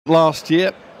last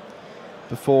year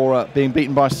before being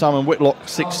beaten by Simon Whitlock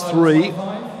 6-3.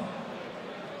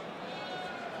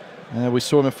 We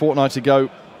saw him a fortnight ago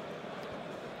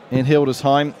in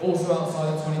Hildesheim.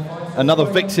 Another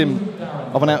victim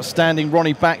of an outstanding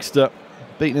Ronnie Baxter,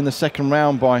 beaten in the second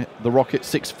round by the Rocket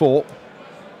 6-4.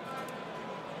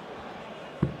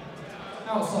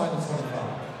 Outside the 25.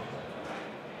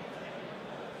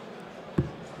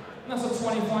 That's a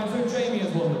 25, so Jamie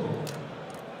has won the ball.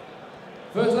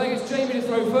 First leg is Jamie to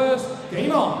throw first.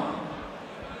 Game on.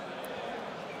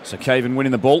 So Caven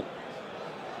winning the ball,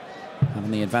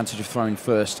 having the advantage of throwing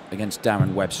first against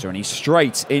Darren Webster, and he's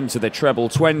straight into the treble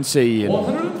 20. And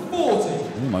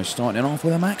 140. almost starting off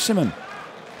with a maximum.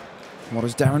 What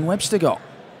has Darren Webster got?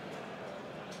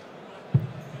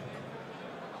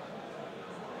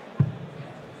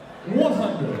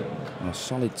 A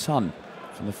solid ton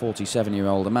from the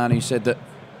 47-year-old, a man who said that,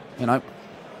 you know,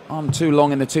 I'm too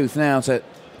long in the tooth now to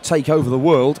take over the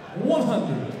world.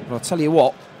 100. But I'll tell you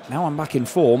what, now I'm back in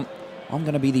form, I'm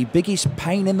going to be the biggest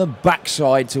pain in the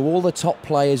backside to all the top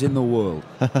players in the world.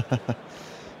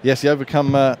 Yes, he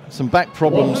overcome some back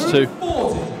problems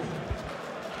 140.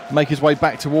 to make his way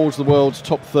back towards the world's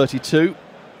top 32.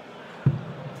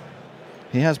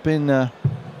 He has been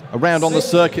around on the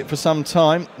circuit for some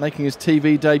time, making his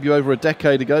TV debut over a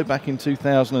decade ago, back in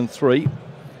 2003.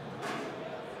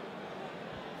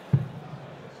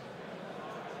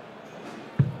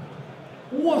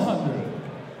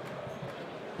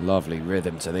 Lovely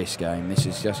rhythm to this game. This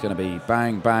is just going to be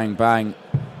bang, bang, bang.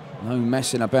 No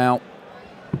messing about.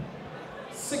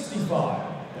 65.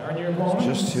 It's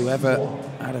just whoever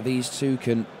out of these two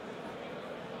can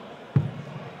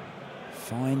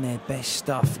find their best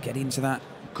stuff, get into that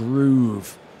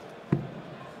groove.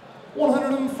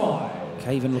 105.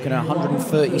 Caven looking at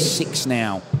 136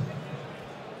 now.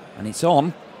 And it's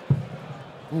on.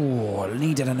 Oh,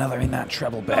 needed another in that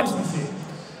treble bet.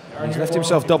 He's left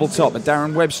himself double top, but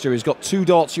Darren Webster has got 2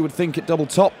 darts, you would think, at double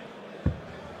top.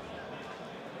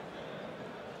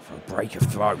 For a break of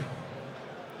throw.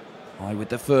 High with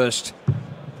the first.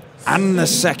 And the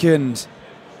second.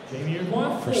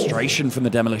 Frustration from the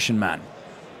Demolition Man.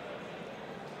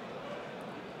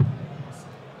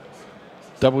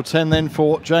 Double 10 then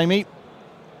for Jamie.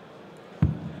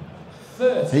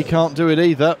 30. He can't do it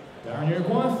either.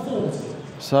 Darren, 40.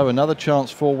 So another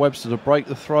chance for Webster to break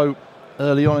the throw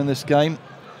early on in this game.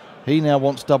 He now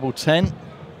wants double 10.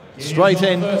 Straight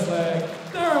in. First leg,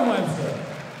 Darren Webster.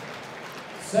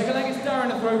 Second leg is Darren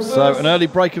to throw first. So an early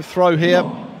break of throw here.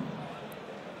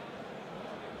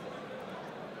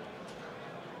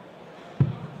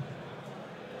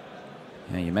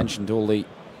 Yeah, you mentioned all the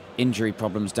injury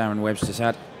problems Darren Webster's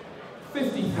had.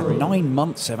 53. 9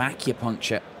 months of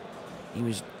acupuncture. He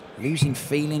was losing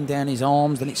feeling down his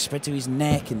arms, then it spread to his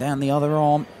neck and down the other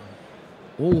arm.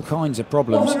 All kinds of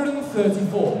problems.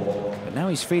 134. But now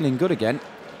he's feeling good again.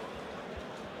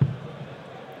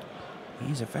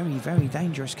 He's a very, very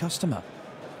dangerous customer.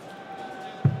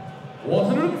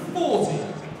 140.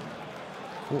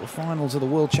 Quarterfinals of the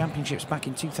World Championships back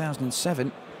in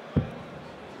 2007.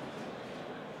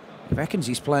 He reckons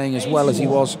he's playing as well as he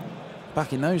was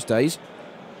back in those days.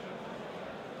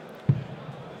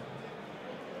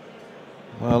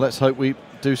 Well, let's hope we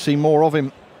do see more of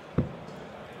him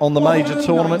on the major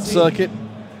tournament circuit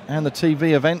and the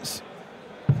TV events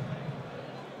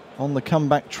on the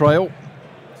comeback trail,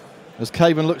 as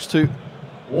Caven looks to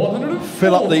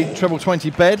fill up the treble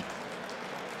 20 bed.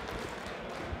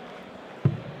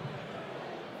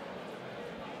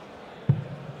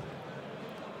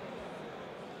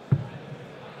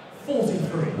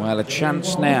 Well, a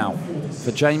chance now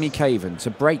for Jamie Caven to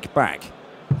break back.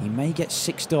 He may get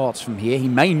 6 darts from here. He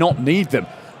may not need them.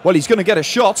 Well, he's going to get a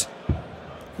shot.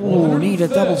 Oh, need a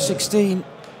double 16.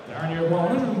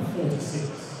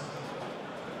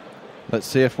 Let's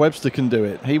see if Webster can do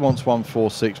it. He wants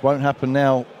 146. Won't happen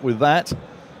now with that.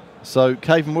 So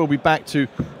Caven will be back to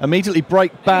immediately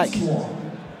break back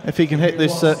if he can hit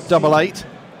this double 8.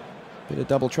 Bit of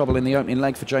double trouble in the opening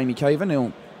leg for Jamie Caven.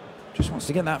 He'll just wants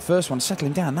to get that first one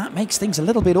settling down. That makes things a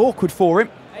little bit awkward for him.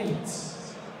 8.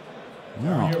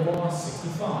 Oh.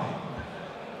 65.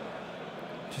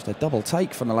 Just a double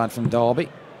take from the lad from Derby.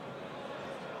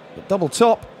 But double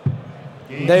top.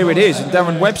 There it is, and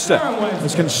Darren Webster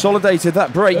has consolidated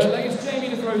that break.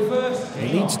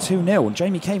 He leads 2-0, and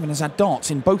Jamie Caven has had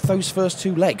darts in both those first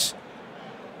 2 legs.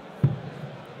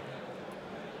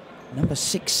 Number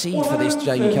 6 seed for this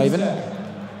Jamie Caven.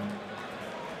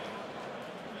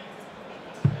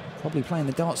 Probably playing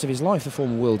the darts of his life, the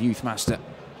former World Youth Master.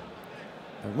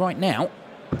 But right now,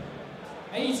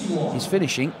 his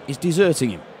finishing is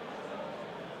deserting him.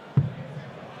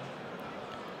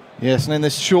 Yes, and in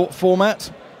this short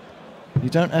format, you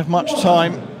don't have much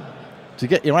time to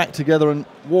get your act together and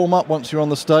warm up once you're on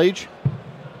the stage.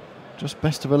 Just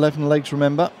best of 11 legs,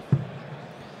 remember.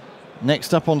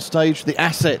 Next up on stage, the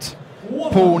asset,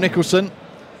 Paul Nicholson,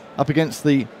 up against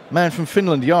the man from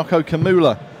Finland, Jarkko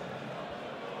Kamula,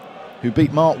 who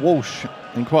beat Mark Walsh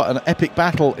in quite an epic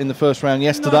battle in the first round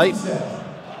yesterday.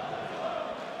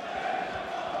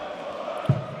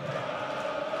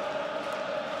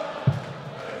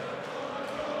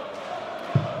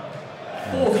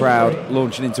 The crowd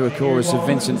launching into a chorus of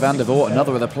Vincent van der Voort,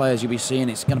 another of the players you'll be seeing.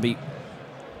 It's going to be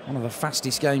one of the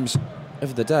fastest games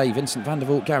of the day. Vincent van der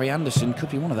Voort, Gary Anderson could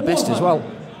be one of the best as well.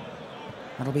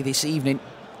 That'll be this evening.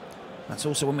 That's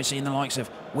also when we're seeing the likes of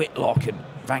Whitlock and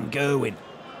Van Gerwen,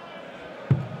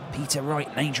 Peter Wright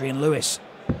and Adrian Lewis.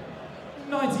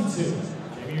 92.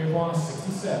 Jamie requires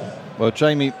 67. Well,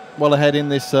 Jamie well ahead in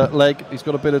this leg. He's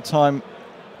got a bit of time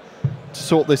to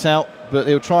sort this out, but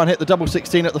he'll try and hit the double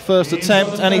 16 at the first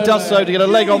attempt, and he does so to get a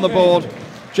leg on the board.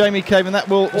 Jamie Caven, that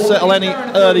will settle any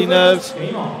early nerves.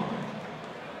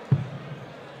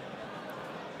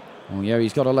 Oh yeah,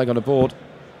 he's got a leg on the board.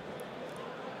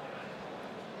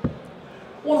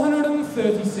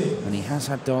 136. And he has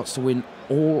had darts to win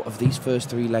all of these first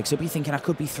 3 legs. He'll be thinking, I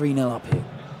could be 3-0 up here.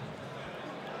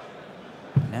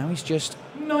 Now he's just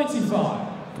 95.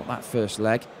 got that first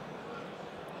leg.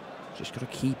 Just got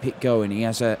to keep it going. He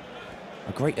has a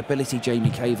great ability, Jamie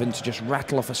Caven, to just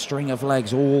rattle off a string of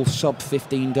legs, all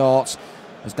sub-15 darts.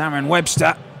 As Darren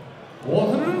Webster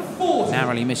 140.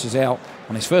 narrowly misses out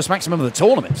on his first maximum of the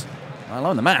tournament, let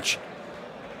alone the match.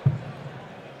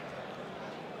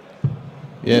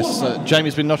 Yes,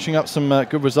 Jamie's been notching up some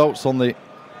good results on the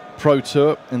Pro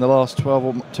Tour in the last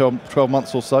 12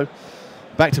 months or so.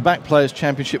 Back-to-back Players'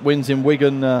 Championship wins in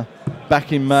Wigan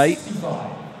back in May.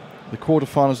 The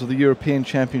quarterfinals of the European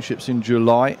Championships in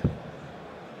July.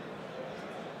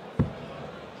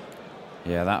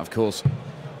 Yeah, that, of course,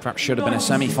 perhaps should have been a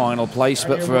semi-final place,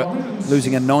 but for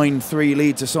losing a 9-3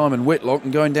 lead to Simon Whitlock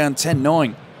and going down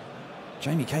 10-9.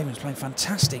 Jamie Caven's playing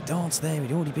fantastic darts there.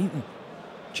 He'd already beaten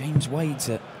James Wade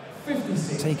to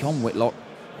take on Whitlock,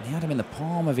 and he had him in the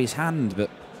palm of his hand, but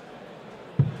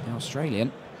the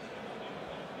Australian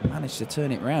managed to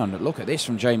turn it round. Look at this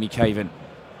from Jamie Caven.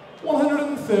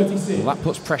 136. Well, that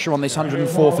puts pressure on this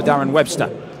 104 for Darren Webster.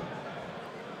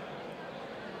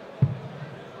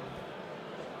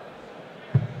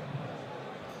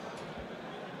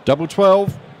 Double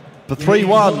 12 for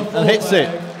 3-1 and hits it.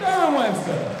 Darren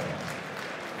Webster.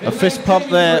 A fist pump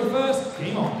there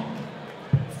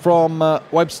from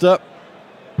Webster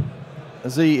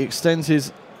as he extends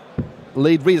his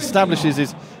lead, re-establishes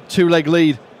his 2-leg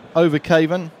lead over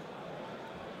Caven.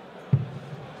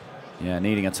 Yeah,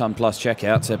 needing a ton-plus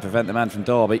checkout to prevent the man from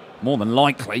Derby, more than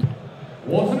likely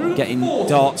getting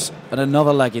darts at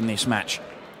another leg in this match.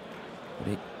 But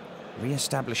it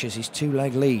re-establishes his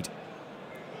 2-leg lead.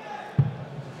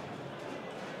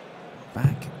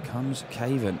 Back comes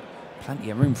Caven.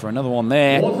 Plenty of room for another one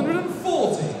there.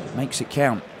 140. Makes it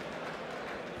count.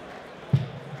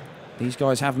 These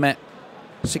guys have met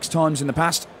 6 times in the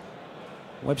past.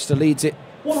 Webster leads it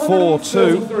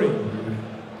 4-2.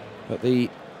 But the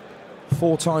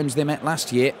 4 times they met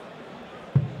last year,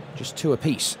 just 2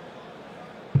 apiece.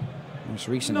 Most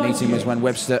recent meeting was when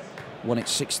Webster won it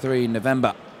 6-3 in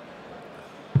November.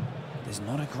 There's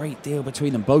not a great deal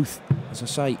between them both, as I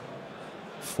say.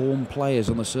 Form players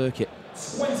on the circuit.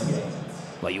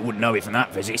 Well, you wouldn't know it from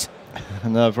that visit.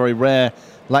 And a very rare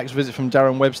lax visit from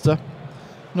Darren Webster.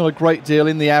 Not a great deal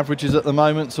in the averages at the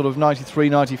moment, sort of 93,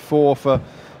 94 for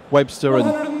Webster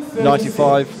and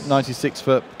 95, 96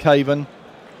 for Caven.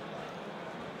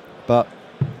 But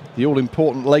the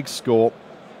all-important leg score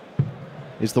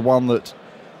is the one that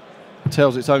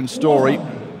tells its own story.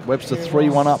 Webster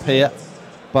 3-1 up here,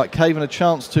 but Caven a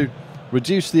chance to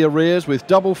reduce the arrears with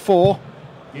double 4.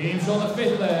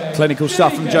 Clinical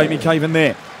stuff from Jamie Caven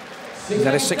there. He's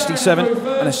had a 67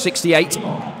 and a 68.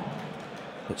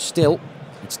 But still,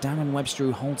 it's Darren Webster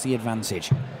who holds the advantage.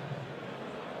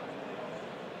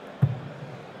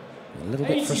 A little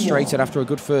bit frustrated after a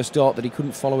good first dart that he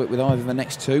couldn't follow it with either of the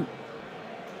next 2.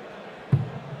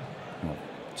 Well,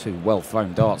 2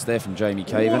 well-thrown darts there from Jamie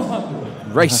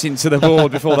Caven. Racing to the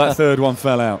board before that 3rd one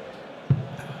fell out.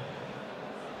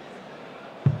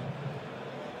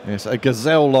 Yes, a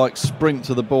gazelle-like sprint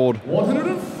to the board.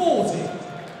 140.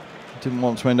 Didn't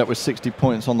want to end up with 60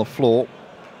 points on the floor.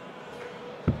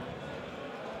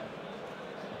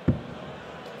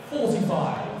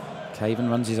 45. Caven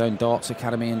runs his own darts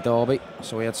academy in Derby,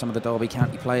 so we had some of the Derby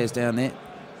County players down there.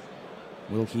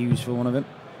 Will Hughes for one of them.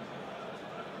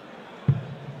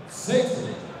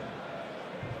 60.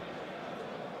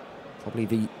 Probably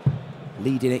the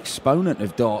leading exponent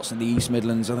of darts in the East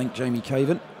Midlands, I think, Jamie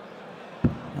Caven.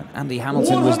 And Andy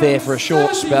Hamilton was there for a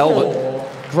short spell,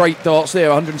 but great darts there.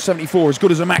 174, as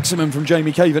good as a maximum from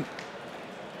Jamie Caven.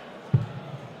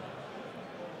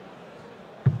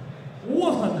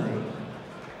 100.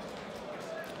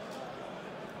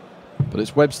 But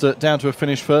it's Webster down to a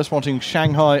finish first, wanting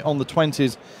Shanghai on the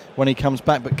 20s when he comes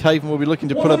back. But Caven will be looking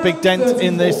to put a big dent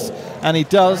in this, and he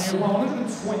does.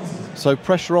 So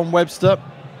pressure on Webster.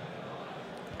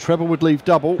 Treble would leave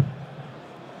double.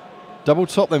 Double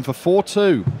top then for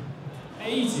 4-2.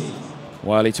 80.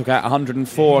 Well, he took out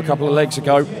 104 a couple of legs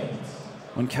ago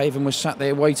when Caven was sat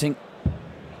there waiting.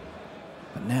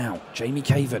 But now, Jamie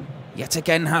Caven yet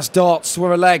again has darts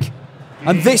to a leg.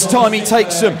 And this time he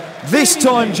takes them. This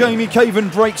time Jamie Caven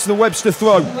breaks the Webster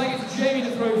throw.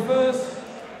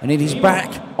 And it is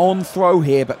back on throw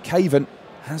here, but Caven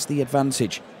has the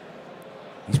advantage.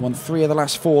 He's won 3 of the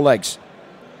last 4 legs.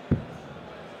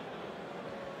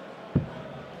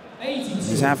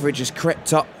 His average has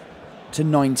crept up to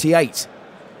 98.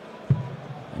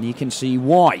 And you can see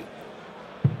why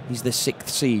he's the 6th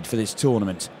seed for this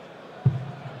tournament.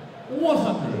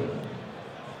 100.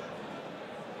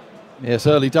 Yes,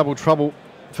 early double trouble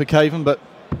for Caven, but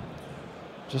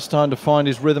just starting to find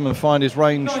his rhythm and find his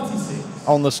range 96.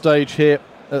 on the stage here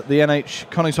at the NH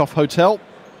Koningshof Hotel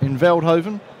in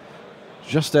Veldhoven,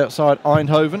 just outside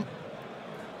Eindhoven.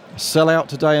 Sell out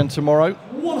today and tomorrow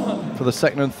 100. for the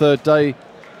 2nd and 3rd day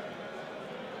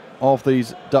of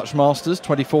these Dutch Masters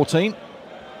 2014.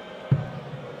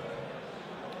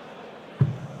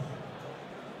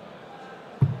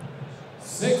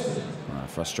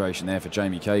 Frustration there for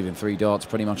Jamie Caven. 3 darts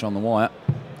pretty much on the wire.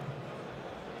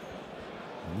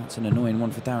 And that's an annoying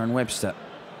one for Darren Webster.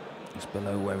 It's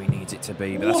below where he needs it to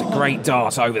be, but that's a great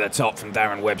dart over the top from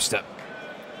Darren Webster.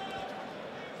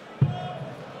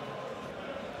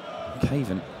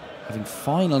 Caven, having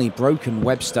finally broken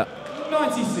Webster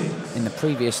 96. in the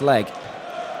previous leg,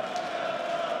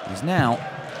 is now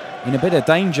in a bit of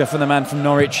danger for the man from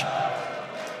Norwich.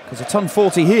 Because a ton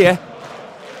 40 here.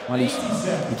 Well, he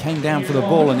came down for the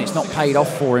ball and it's not paid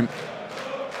off for him.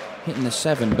 Hitting the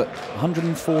 7, but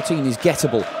 114 is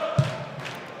gettable.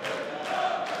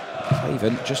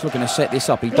 Caven just looking to set this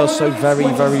up. He does so very,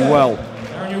 very well.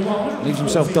 Leaves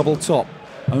himself double top.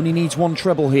 Only needs 1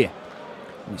 treble here.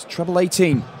 And it's treble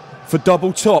 18 for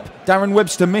double top. Darren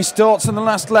Webster missed darts in the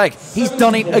last leg. He's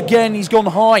done it again. He's gone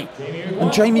high.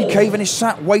 And Jamie Caven is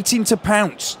sat waiting to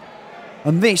pounce.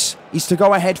 And this is to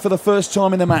go ahead for the first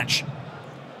time in the match.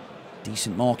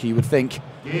 Decent marker, you would think,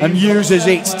 and uses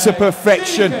it to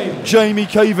perfection. Jamie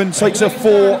Caven takes a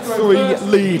 4-3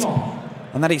 lead,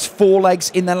 and that is 4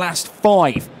 legs in the last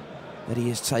 5 that he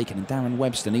has taken, and Darren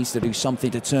Webster needs to do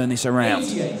something to turn this around.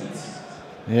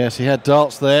 Yes, he had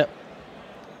darts there,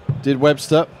 did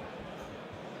Webster.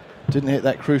 Didn't hit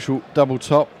that crucial double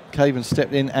top. Caven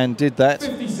stepped in and did that.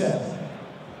 57.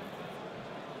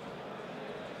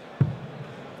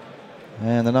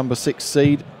 And the number 6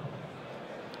 seed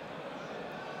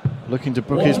looking to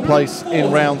book his place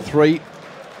in round 3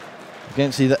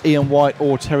 against either Ian White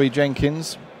or Terry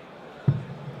Jenkins.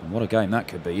 And what a game that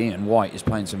could be. Ian White is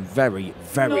playing some very,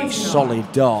 very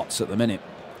solid darts at the minute.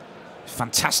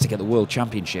 Fantastic at the World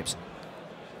Championships.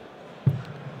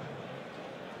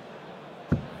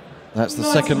 That's the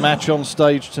second match on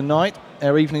stage tonight.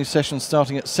 Our evening session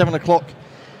starting at 7 o'clock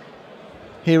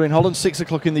here in Holland, 6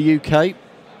 o'clock in the UK.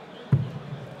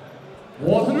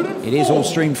 It is all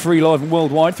streamed free live and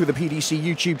worldwide through the PDC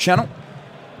YouTube channel.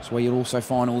 It's where you'll also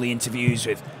find all the interviews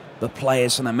with the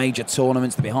players from the major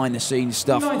tournaments, the behind-the-scenes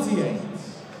stuff. 98.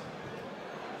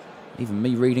 Even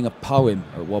me reading a poem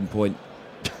at one point.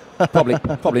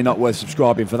 Probably not worth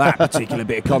subscribing for that particular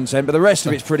bit of content, but the rest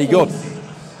of it's pretty good.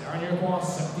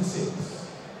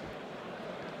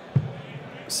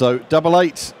 So double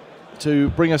 8 to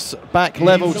bring us back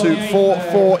level to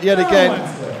 4-4 yet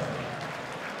again.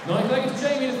 Ninth leg is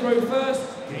Jamie to throw first.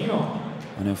 Game on.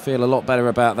 And he'll feel a lot better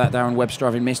about that. Darren Webster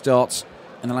having missed darts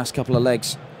in the last couple of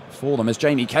legs for them, as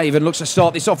Jamie Caven looks to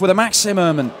start this off with a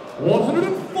maximum. And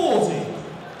 140.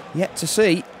 yet to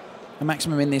see a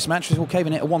maximum in this match. Well,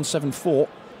 Caven hit a 174.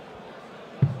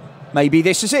 Maybe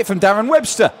this is it from Darren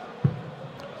Webster.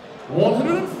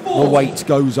 140. The wait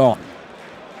goes on.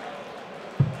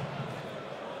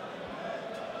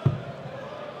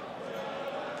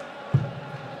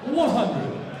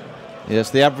 Yes,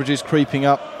 the average is creeping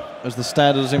up as the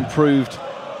standard has improved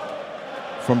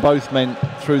from both men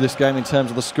through this game in terms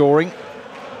of the scoring.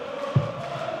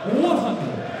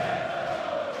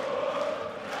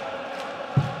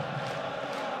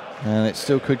 100. And it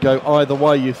still could go either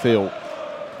way, you feel.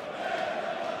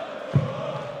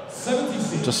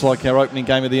 Just like our opening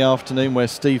game of the afternoon, where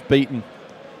Steve Beaton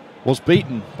was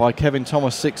beaten by Kevin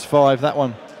Thomas 6-5. That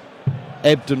one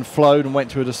ebbed and flowed and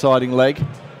went to a deciding leg.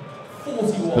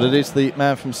 41. But it is the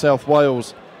man from South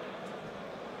Wales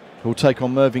who will take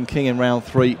on Mervyn King in round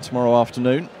 3 tomorrow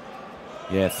afternoon.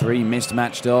 Yeah, 3 missed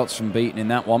match darts from Beaton in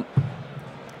that one.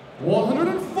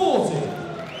 140.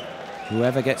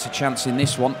 Whoever gets a chance in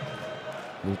this one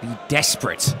will be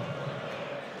desperate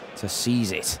to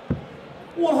seize it.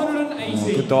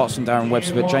 180. Good darts from Darren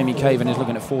Webster, but Jamie Caven is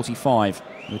looking at 45.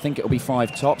 We think it'll be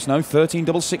 5 tops. No, 13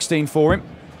 double 16 for him.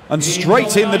 And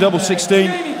straight in the double 16.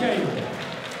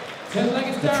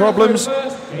 The problems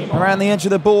around the edge of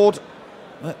the board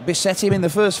that beset him in the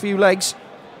first few legs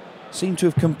seem to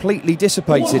have completely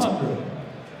dissipated.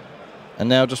 And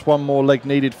now just one more leg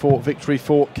needed for victory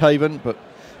for Caven, but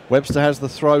Webster has the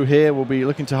throw here. Will be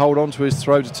looking to hold on to his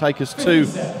throw to take us to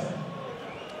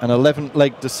an 11th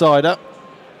leg decider.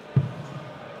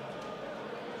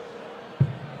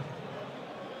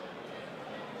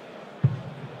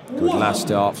 Good last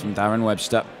start from Darren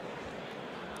Webster.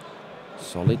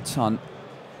 Solid ton.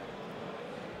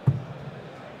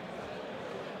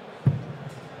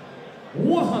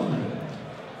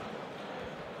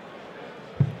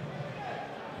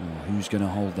 Who's going to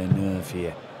hold their nerve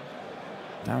here?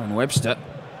 Darren Webster.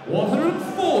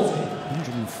 140.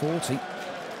 140.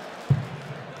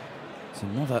 It's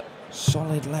another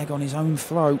solid leg on his own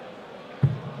throw.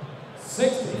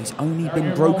 60. He's only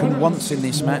been broken once in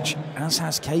this match, as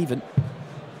has Caven.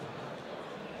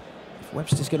 If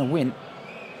Webster's going to win,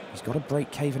 he's got to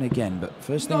break Caven again. But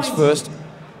first things first,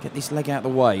 get this leg out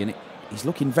of the way. And he's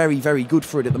looking very, very good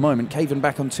for it at the moment. Caven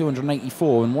back on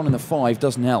 284, and 1 in the 5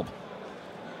 doesn't help.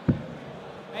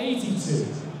 82.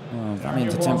 Well,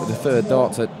 valiant attempt with the third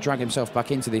dart to drag himself back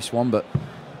into this one, but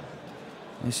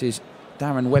this is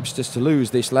Darren Webster's to lose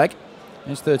this leg.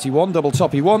 There's 31, double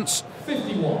top he wants.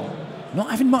 51. Not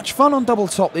having much fun on double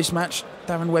top this match,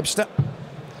 Darren Webster.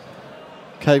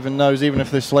 Caven knows even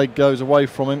if this leg goes away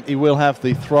from him, he will have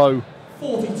the throw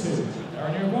 42.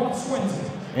 Darren,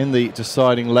 120. in the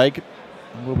deciding leg.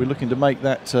 And we'll be looking to make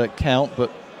that count,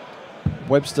 but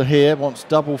Webster here wants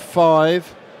double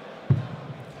 5.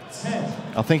 10.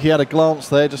 I think he had a glance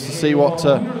there just to see what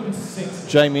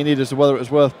Jamie needed as to whether it was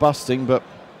worth busting, but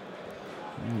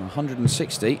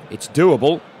 160, it's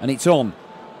doable, and it's on.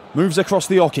 Moves across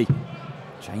the oche.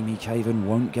 Jamie Caven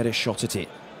won't get a shot at it.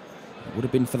 It would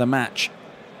have been for the match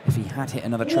if he had hit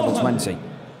another treble 20.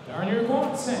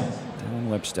 Darren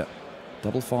Webster,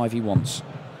 double 5 he wants.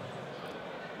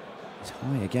 He's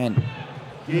high again.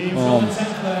 It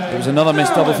was another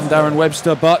missed double from Darren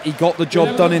Webster, but he got the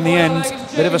job done in the end.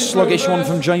 Bit of a sluggish one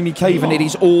from Jamie Caven. It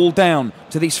is all down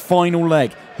to this final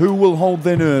leg. Who will hold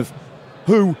their nerve?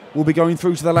 Who will be going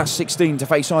through to the last 16 to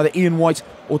face either Ian White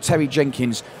or Terry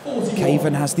Jenkins?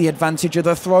 Caven has the advantage of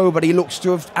the throw, but he looks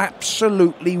to have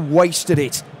absolutely wasted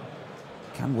it.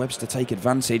 Can Webster take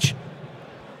advantage?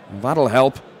 Well, that'll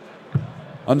help.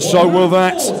 And so will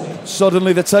that.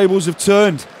 Suddenly the tables have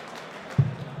turned.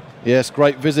 yes,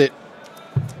 great visit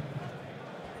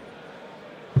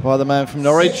by the man from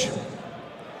Norwich.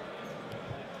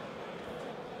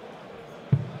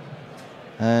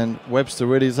 And Webster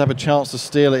really does have a chance to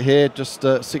steal it here. Just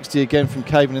 60 again from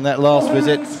Caven in that last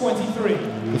visit.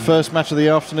 The first match of the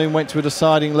afternoon went to a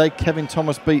deciding leg. Kevin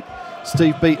Thomas beat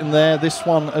Steve Beaton there. This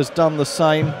one has done the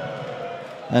same.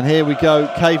 And here we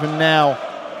go. Caven now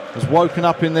has woken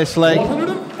up in this leg.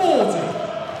 140.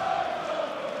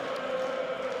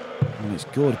 Well, it's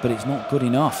good, but it's not good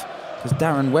enough, because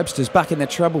Darren Webster's back in the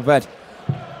treble bed.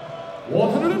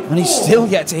 140. And he's still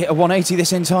yet to hit a 180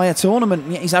 this entire tournament.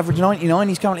 Yet he's averaged 99.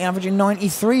 He's currently averaging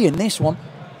 93 in this one.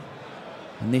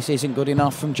 And this isn't good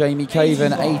enough from Jamie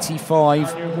Caven.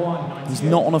 85. He's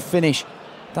not on a finish.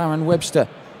 Darren Webster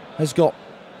has got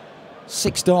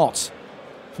 6 darts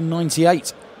from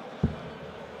 98.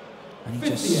 And he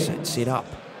just sets it up.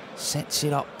 Sets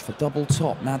it up for double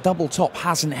top. Now, double top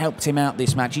hasn't helped him out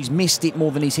this match. He's missed it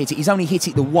more than he's hit it. He's only hit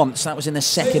it the once. That was in the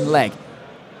second leg.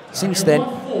 Since then,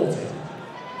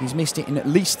 he's missed it in at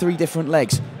least 3 different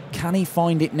legs. Can he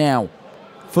find it now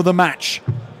for the match?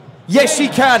 Yes, he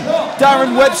can.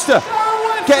 Darren Webster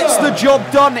gets the job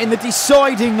done in the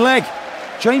deciding leg.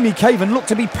 Jamie Caven looked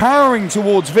to be powering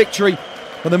towards victory,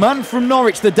 but the man from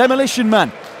Norwich, the demolition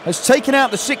man, has taken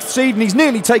out the 6th seed, and he's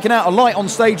nearly taken out a light on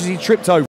stage as he tripped over.